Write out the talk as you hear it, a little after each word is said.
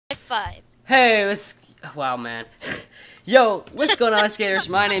5. Hey, wow, man. Yo, what's going on, skaters?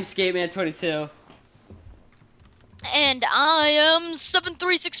 My name's Skateman22. And I am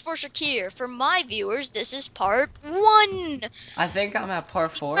 7364 Shakir. For my viewers, this is part 1. I think I'm at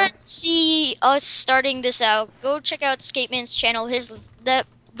part If you 4. want to see us starting this out, go check out Skateman's channel. The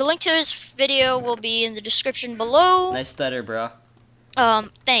link to his video will be in the description below. Nice stutter, bro.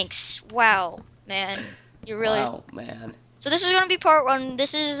 Thanks. Wow, man. You really... Wow, man. So this is going to be part 1.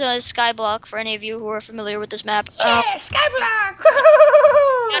 This is skyblock for any of you who are familiar with this map. Yeah, skyblock! We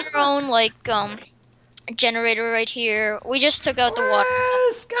got our own, like, generator right here. We just took out the water.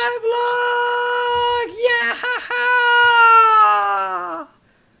 Skyblock! Yeah!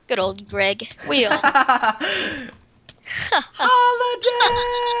 Good old Greg. We all.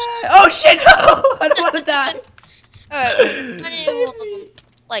 Holiday! Oh shit, no! I don't want to die!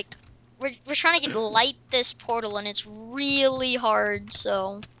 Alright, we're trying to light this portal and it's really hard,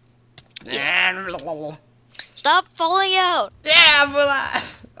 so stop falling out. Yeah, I'm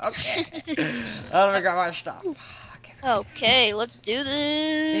alive! Okay. I don't forgot my stuff. Okay, let's do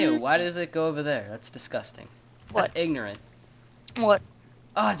this. Ew, why does it go over there? That's disgusting. What? That's ignorant. What?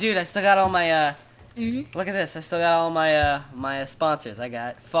 Oh, dude, I still got all my, Mm-hmm. look at this. I still got all my, my sponsors. I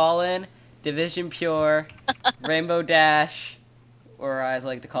got Fallen, Division Pure, Rainbow Dash, or I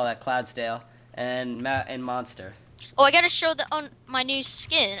like to call that Cloudsdale, and Monster. Oh, I gotta show my new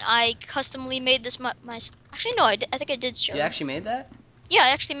skin. I customly made this actually no, I think I did show. You actually made that? Yeah,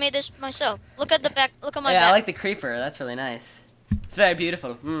 I actually made this myself. Look at the back. Look at my yeah, back. I like the creeper. That's really nice. It's very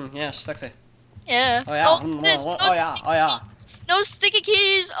beautiful. Yeah, sexy. Yeah. Oh yeah. Oh, Oh yeah. No sticky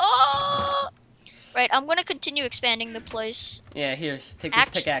keys. Oh. Right, I'm gonna continue expanding the place. Yeah, here, take this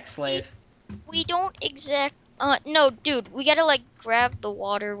pickaxe, slave. We don't no, dude, we gotta like grab the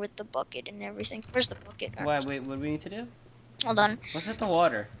water with the bucket and everything. Where's the bucket? Wait, what do we need to do? Hold on. What's with the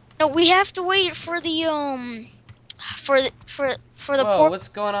water? No, we have to wait for the for the Whoa, portal. what's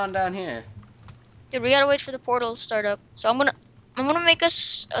going on down here? Dude, we gotta wait for the portal to start up. So I'm gonna make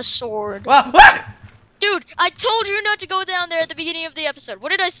us a sword. Wow! Dude, I told you not to go down there at the beginning of the episode.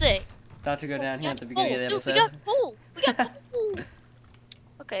 What did I say? Thought to go down here at the beginning of the episode. Dude, we got coal. We got coal.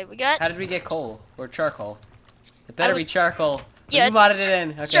 Okay, we got. How did we get coal or charcoal? It better be charcoal. Yeah, you modded it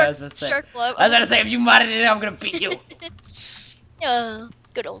in. Okay, I was about to say. I was about to say, if you modded it in, I'm gonna beat you.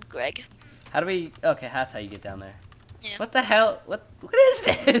 Good old Greg. How do we? Okay, that's how you get down there. Yeah. What the hell? What is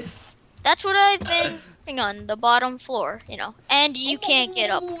this? That's what I've been putting on the bottom floor, you know. And you can't get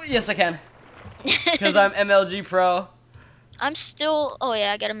up. Yes, I can. Because I'm MLG Pro. I'm still. Oh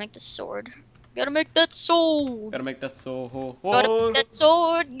yeah, I gotta make the sword. Gotta make that sword. Gotta make that sword. Gotta make that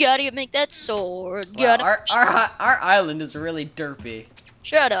sword. Gotta make that sword. Wow, Gotta our island is really derpy.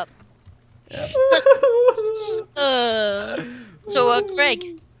 Shut up. Yep. So,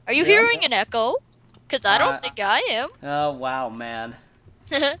 Greg, are you hearing an echo? Because I don't think I am. Oh, wow, man.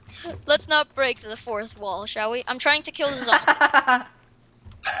 Let's not break the fourth wall, shall we? I'm trying to kill the zombie.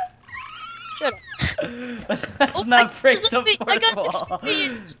 Shut up. Let's not break the I got fourth wall.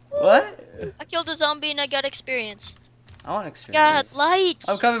 experience. What? I killed a zombie and I got experience. I want experience. God, lights.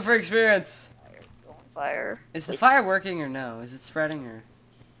 I'm coming for experience. Go on fire. Is the fire working or no? Is it spreading or?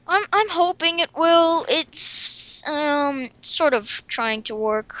 I'm hoping it will. It's sort of trying to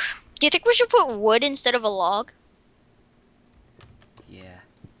work. Do you think we should put wood instead of a log? Yeah.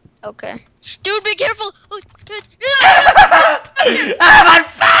 Okay. Dude, be careful! I'm on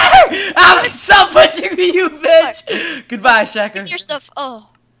fire! Oh, it's so pushing me, you bitch! Goodbye, Shaker. Your stuff. Oh,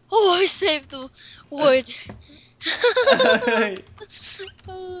 I saved the wood. Let's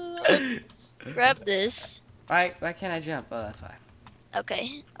grab this. Why can't I jump? Oh, that's why.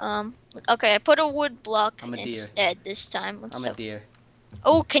 Okay. Okay. I put a wood block I'm a deer. instead this time. I'm a deer.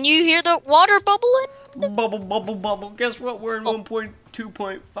 Oh, can you hear the water bubbling? Bubble, bubble, bubble. Guess what? We're in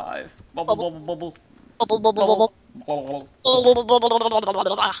 1.2.5. Bubble, bubble, bubble. Bubble, bubble, bubble. Oh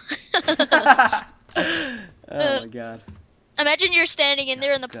my god. Imagine you're standing in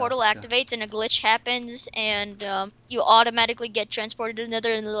there and the portal activates and a glitch happens and you automatically get transported to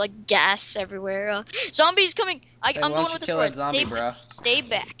another and there's like gas everywhere. Zombies coming! I'm going with the sword. Stay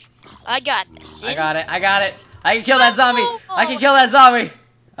back. I got this. I got it. I can kill that zombie. I can kill that zombie.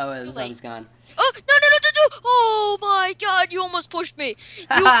 Oh, the zombie's gone. Oh, no. Oh my god, you almost pushed me.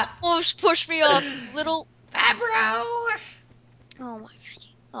 You almost pushed me off, little Fabro. Oh my god.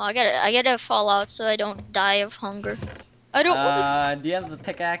 Oh, I gotta fall out so I don't die of hunger. I don't do you have the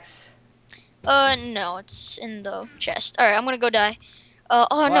pickaxe? No, it's in the chest. Alright, I'm gonna go die. Oh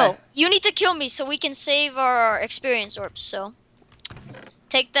Why? no. You need to kill me so we can save our experience orbs, so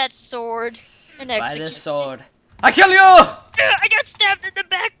take that sword and execute. Buy this sword. I kill you! I got stabbed in the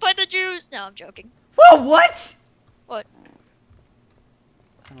back by the Jews. No, I'm joking. Whoa, what? What?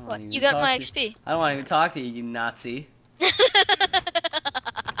 What? You got my XP. I don't want to even talk to you, you Nazi.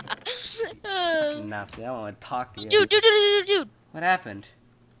 Nazi, I don't want to talk to you. Dude. What happened?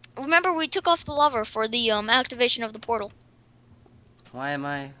 Remember, we took off the lava for the activation of the portal. Why am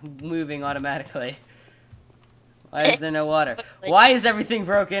I moving automatically? Why is there no water? Why is everything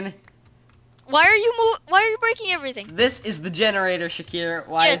broken? Why are you breaking everything? This is the generator, Shakir.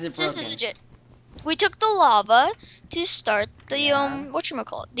 Why is it broken? This is legit. We took the lava to start the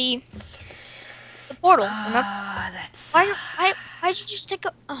whatchamacallit? The portal. Remember? That's Why'd you just take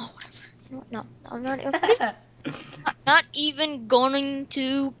a whatever. No, I'm not not even going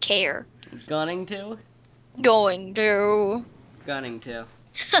to care. Gunning to? Going to. Gunning to.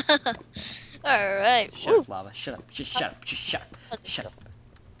 Alright. Shut up, lava. Shut up. Just shut up. Just shut up. Shut up.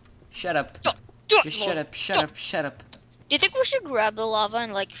 Shut up. Just shut up. Shut up. Shut up. Do you think we should grab the lava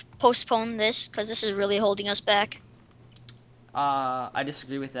and like postpone this? Because this is really holding us back. I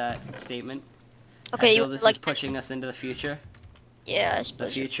disagree with that statement. Okay, I feel this is pushing us into the future. Yeah, I suppose.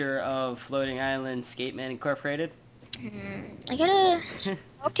 The future of Floating Island Skateman Incorporated. I gotta.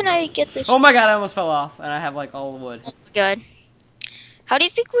 How can I get this? Oh my god! I almost fell off, and I have like all the wood. Oh my god. How do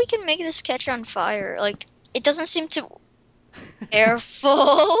you think we can make this catch on fire? Like, it doesn't seem to.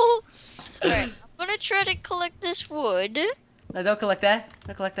 Careful. Alright, I'm gonna try to collect this wood. No, don't collect that.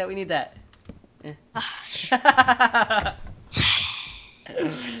 Don't collect that. We need that.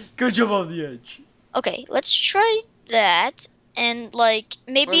 Go jump off the edge. Okay, let's try that, and like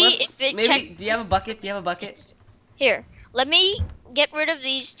maybe if it can. Do you have a bucket? Do you have a bucket? Here, let me get rid of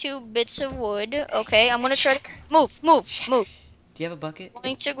these 2 bits of wood. Okay, I'm gonna try to move. Do you have a bucket? I'm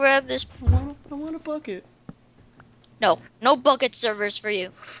going to grab this. I want a bucket. No bucket servers for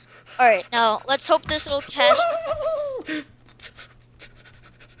you. All right, now let's hope this little cache.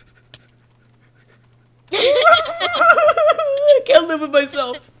 I can't live with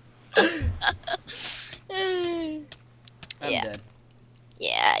myself. I'm dead.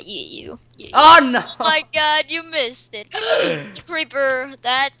 Yeah, you. Oh no! Oh my god, you missed it. It's a creeper.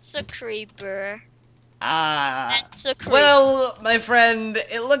 That's a creeper. That's a creeper. Well, my friend,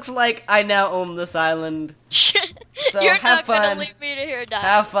 it looks like I now own this island. So You're have not fun. gonna leave me to here die.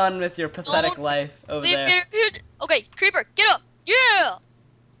 Have fun with your pathetic Don't life over leave there. me to here. Okay, creeper, get up. Yeah.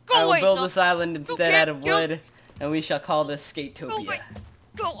 Go I will away, build son. this island instead out of Go. wood, and we shall call this Go Skatopia. away.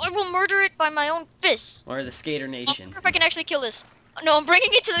 Go. I will murder it by my own fists. Or the Skater I Nation. wonder if I can actually kill this. No, I'm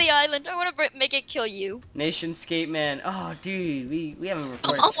bringing it to the island. I want to make it kill you. Nation Skate Man. Oh, dude, we haven't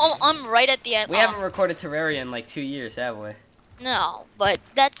recorded. I'm right at the end. We haven't recorded Terraria in like 2 years, have we? No, but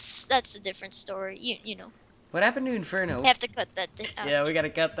that's a different story. You know. What happened to Inferno? I have to cut that out. Yeah, we gotta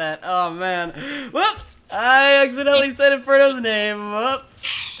cut that. Oh man. Whoops! I accidentally said Inferno's name.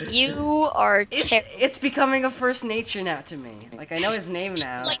 Whoops. You are terrible. It's becoming a first nature now to me. Like I know his name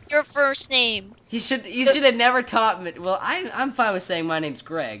now. It's like your first name. He should have never taught me. Well, I'm fine with saying my name's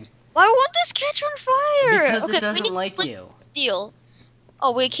Greg. Why won't this catch on fire? Because okay, it doesn't we need like you. Steel.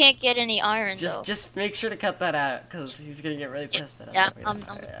 Oh, we can't get any iron though. Just make sure to cut that out, because he's gonna get really pissed at us. Yeah,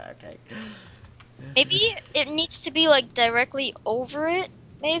 Yeah, okay. Maybe it needs to be like directly over it.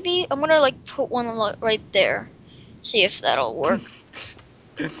 Maybe I'm gonna like put one right there. See if that'll work.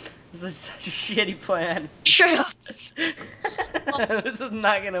 This is such a shitty plan. Shut up. This is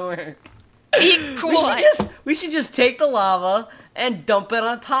not gonna work. Be quiet. We should just take the lava and dump it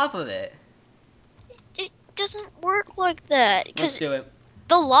on top of it. It doesn't work like that Let's because do it.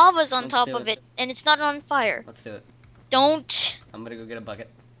 the lava's on Let's top do of it. it and it's not on fire. Let's do it. Don't. I'm gonna go get a bucket.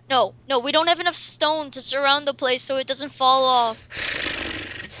 No, we don't have enough stone to surround the place so it doesn't fall off.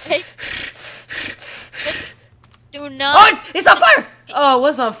 Hey. Do not. Oh, it's on fire! Oh, it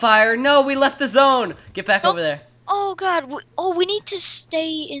was on fire. No, we left the zone. Get back over there. Oh god. We need to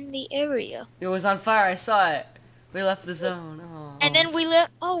stay in the area. It was on fire. I saw it. We left the zone. Oh. And then we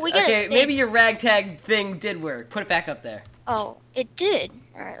left. Oh, we gotta Okay, stay. maybe your ragtag thing did work. Put it back up there. Oh, it did.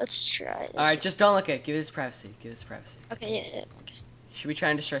 All right, let's try this. All right, just don't look at it. Give it its privacy. Give it its privacy. Okay, yeah. Okay. Should we try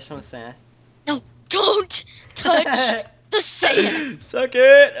and destroy some of the sand? No, don't touch the sand. Suck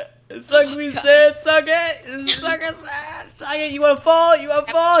it. Suck me, God. sand. Suck it. Suck it, sand. Suck it. You wanna fall? You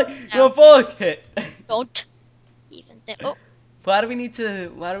wanna fall? You No. wanna fall? Hit. Don't even think. Oh, Why do we need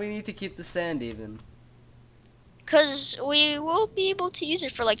to keep the sand even? because we will be able to use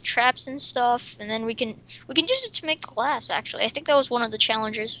it for like traps and stuff, and then we can use it to make glass. Actually, I think that was one of the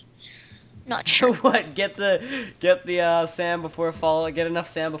challenges. Not sure. What? Get the sand before it falls. Get enough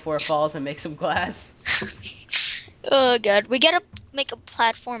sand before it falls and make some glass. Oh god, we gotta make a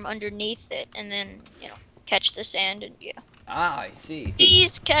platform underneath it, and then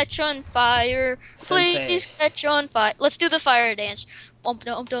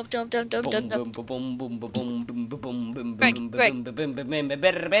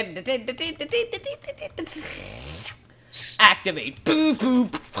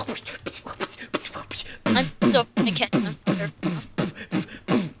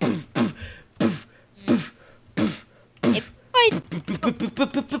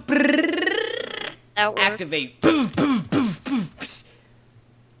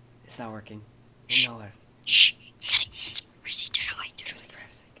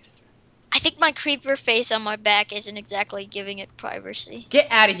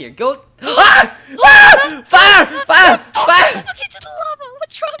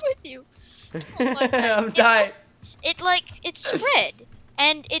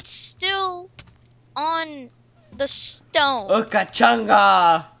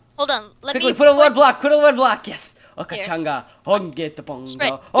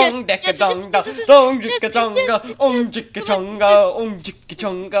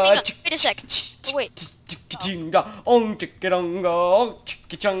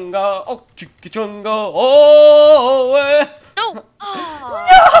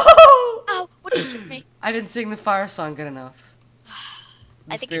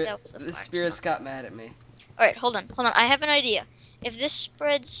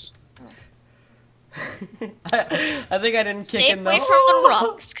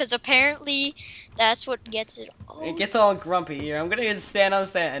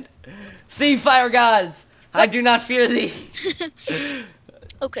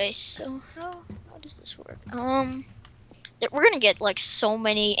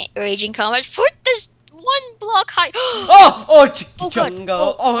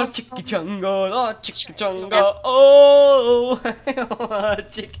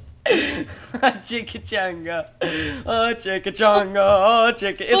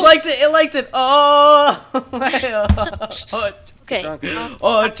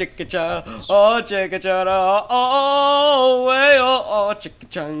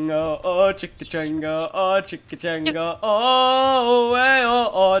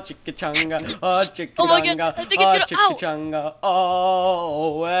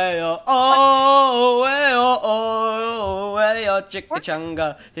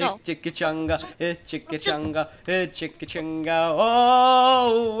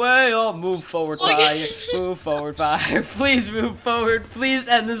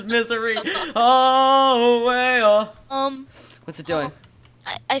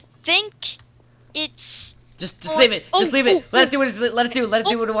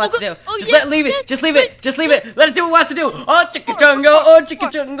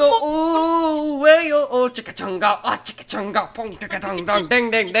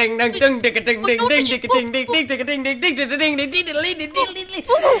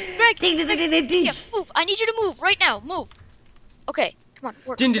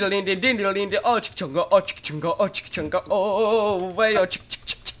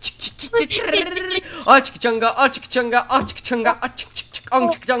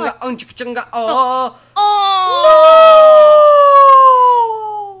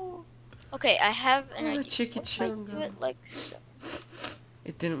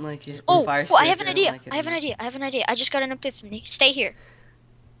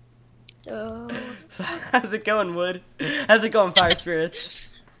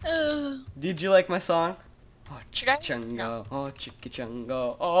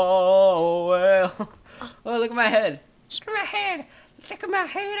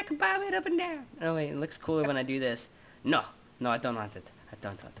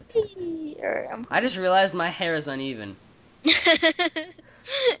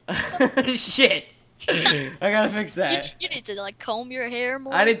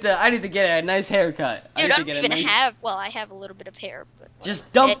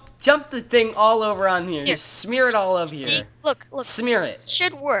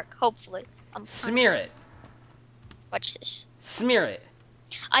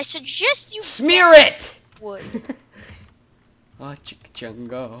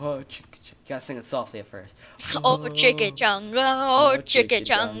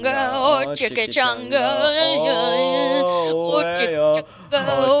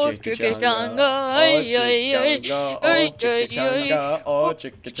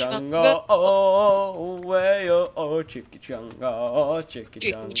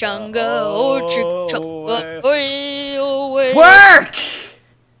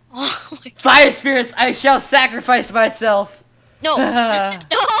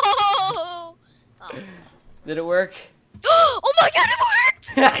Oh my god, it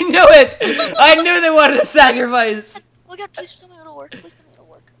worked! I knew it! I knew they wanted to sacrifice! Oh my god, please tell me it'll work. Please tell me it'll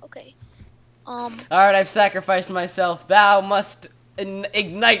work. Okay. Alright, I've sacrificed myself. Thou must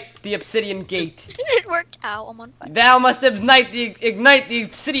ignite the obsidian gate. It worked. Ow, I'm on fire. Thou must ignite the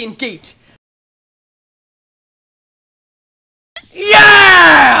obsidian gate.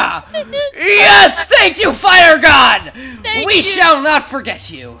 Yeah! Yes! Thank you, fire god! We shall not forget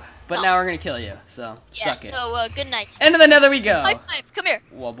you. But now we're gonna kill you, so yeah, suck it. so good night. End of the nether we go. High five. Come here.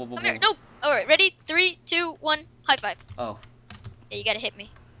 Whoa, whoa, whoa, Come here. No. All right. Ready? 3, 2, 1. High five. Oh. Yeah, you gotta hit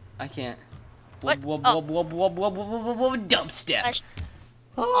me. I can't. What? Dubstep.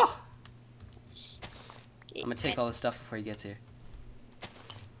 Oh. I'm gonna take all this stuff before he gets here.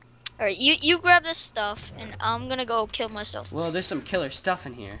 All right, you grab this stuff, and I'm gonna go kill myself. Well, there's some killer stuff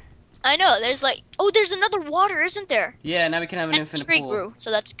in here. I know. There's like, there's another water, isn't there? Yeah, now we can have an infinite tree pool. grew,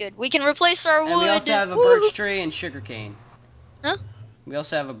 so that's good. We can replace our wood. And we also have a birch tree and sugarcane. Huh? We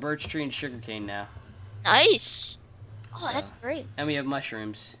also have a birch tree and sugarcane now. Nice. Oh, that's great. And we have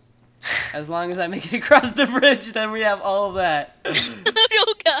mushrooms. As long as I make it across the bridge, then we have all of that.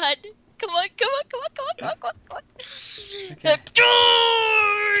 Oh God! Come on! Come on! Come on! Come on! Come on! Come on! Come on! Okay.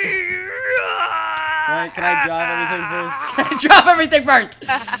 Right, can I drop everything first? Can I drop everything first?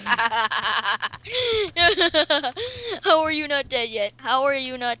 How are you not dead yet? How are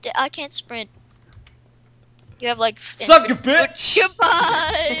you not dead? I can't sprint. You have like. Suck a bitch!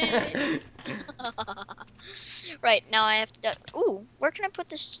 Goodbye! Right, now I have to... Ooh, where can I put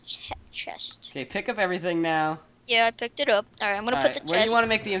this chest? Okay, pick up everything now. Yeah, I picked it up. Alright, I'm gonna put the chest... Where do you want to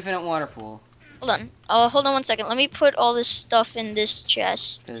make the infinite water pool? Hold on. Oh, hold on one second. Let me put all this stuff in this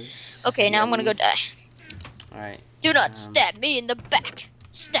chest. Okay, now I'm gonna go die. Alright. Do not stab me in the back.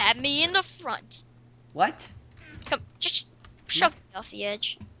 Stab me in the front. What? Come, just shove me off the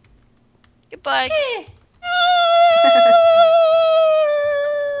edge. Goodbye.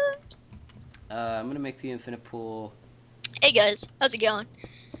 I'm gonna make the infinite pool. Hey guys, how's it going?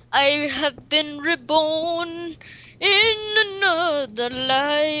 I have been reborn in another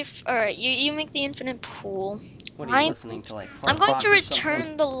life. Alright, you make the infinite pool. What are you listening to, like? I'm going to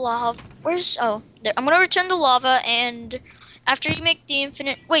return the lava. Where's... Oh, there. I'm going to return the lava, and after you make the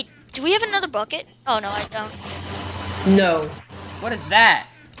infinite... Wait, do we have another bucket? Oh, no, I don't. No. What is that?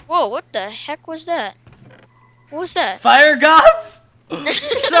 Whoa, what the heck was that? What was that? Fire gods?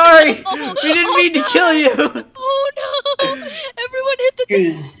 Sorry, we didn't mean to kill you. Oh no! Everyone hit the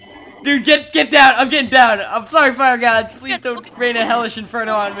thing. Dude, get down. I'm getting down. I'm sorry, fire gods. Please don't rain a hellish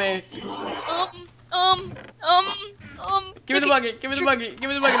inferno on me. Give me the bucket. Give me the bucket. Give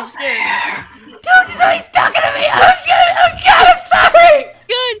me the bucket. I'm scared. Dude, he's talking to me. I'm scared. Oh God, I'm sorry.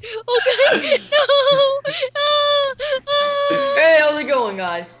 Good. Okay. No. Hey, how's it going,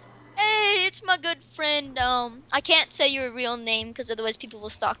 guys? Hey, it's my good friend. I can't say your real name because otherwise people will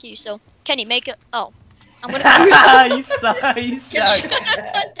stalk you. So, Kenny, make a... Oh, I'm gonna... You suck. You suck.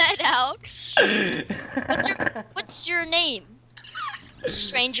 Cut that out. What's your name,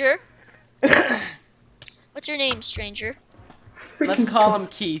 stranger? What's your name, stranger? Let's call him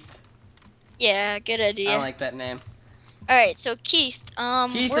Keith. Yeah, good idea. I like that name. All right, so Keith.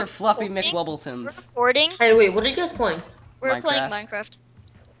 Keith or Fluffy McWubbletons. We're recording. Hey, wait, what are you guys playing? We're playing Minecraft.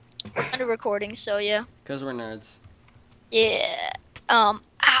 Under recording, so yeah. Because we're nerds. Yeah. Ow.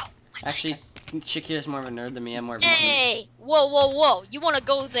 Actually, Shakir's more of a nerd than me. I'm more of a Hey! Whoa. You want to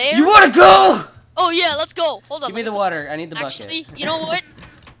go there? You want to go? Oh, yeah, let's go. Hold on. Give me the water. I need the bucket. Actually, you know what?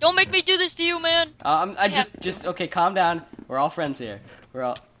 Don't make me do this to you, man. Okay, calm down. We're all friends here. We're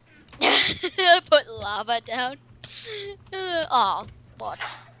all... Put lava down. Oh, water.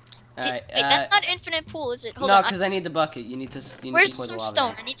 Alright, wait, that's not infinite pool, is it? Hold on. No, because I need the bucket. You need to pour Where's the some lava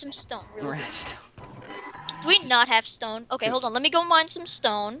stone? in. I need some stone. Really. Redstone. Do we not have stone? Okay, hold on. Let me go mine some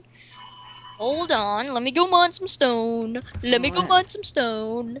stone. Hold on. Let me go mine some stone. Let me go mine some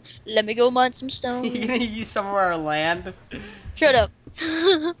stone. Let me go mine some stone. You're gonna use some of our land? Shut up.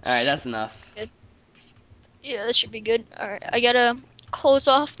 Alright, that's enough. Good. Yeah, that should be good. Alright, I gotta close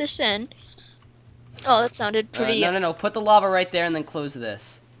off this end. Oh, that sounded pretty... No. Put the lava right there and then close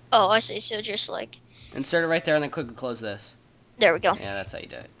this. Oh, I see. So just like... Insert it right there and then quickly close this. There we go. Yeah, that's how you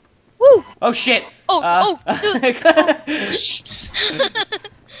do it. Woo! Oh, shit! Dude. I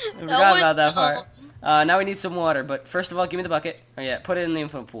forgot about that part. Now we need some water, but first of all, give me the bucket. Oh, yeah, put it in the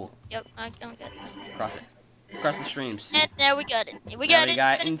infinite pool. Yep, I got it. Cross it. Across the streams. And now we got it. We got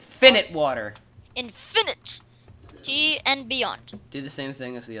it. Infinite water. Infinite. T and beyond. Do the same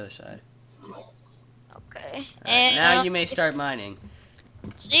thing as the other side. Okay. Right, And now you may start mining.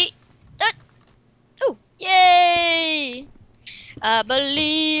 see that. Oh, yay! I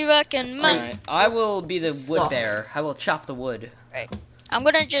believe I can make. Alright, I will be the wood Sucks. bearer. I will chop the wood Right. I'm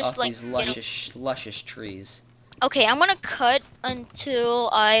gonna just off like these luscious trees. Okay, I'm gonna cut until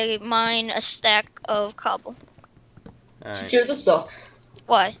I mine a stack of cobble. Alright. Shakir, this sucks.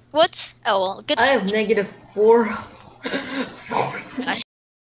 Why? What? Oh well, good. I have -4.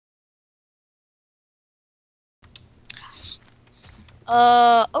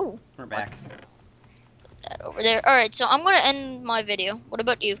 Oh. We're back. What's that over there? All right, so I'm gonna end my video. What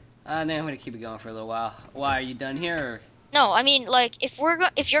about you? I'm gonna keep it going for a little while. Why, are you done here? Or? No, I mean like if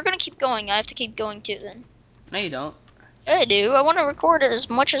you're gonna keep going, I have to keep going too. Then. No, you don't. I do. I want to record as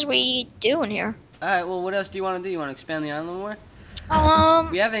much as we do in here. Alright, well, what else do you want to do? You want to expand the island more?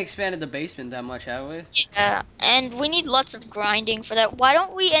 We haven't expanded the basement that much, have we? Yeah, and we need lots of grinding for that. Why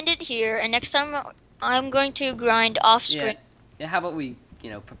don't we end it here? And next time I'm going to grind off screen. Yeah, how about we,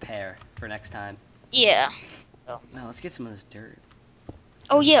 prepare for next time? Yeah. Now, let's get some of this dirt.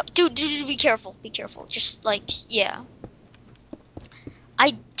 Oh yeah, dude, be careful. Be careful. Just like, yeah.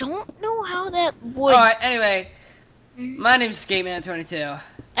 I don't know how that would. Alright, anyway. My name's Skateman22.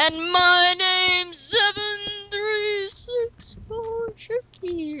 And my name's 7364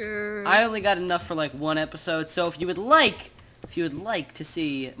 Shakir. I only got enough for like one episode, so if you would like to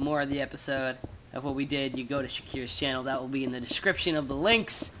see more of the episode of what we did, you go to Shakir's channel. That will be in the description of the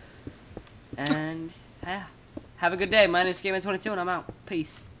links. And yeah, have a good day. My name's Skateman22 and I'm out.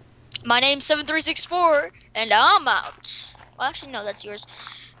 Peace. My name's 7364 and I'm out. Well, actually, no, that's yours.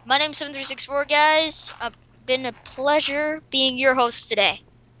 My name's 7364, guys. Been a pleasure being your host today.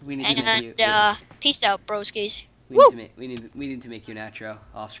 We need to make you, peace out, broskies. we need to make you an outro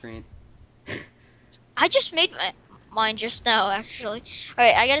off screen. I just made mine just now, actually. All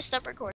right, I gotta stop recording.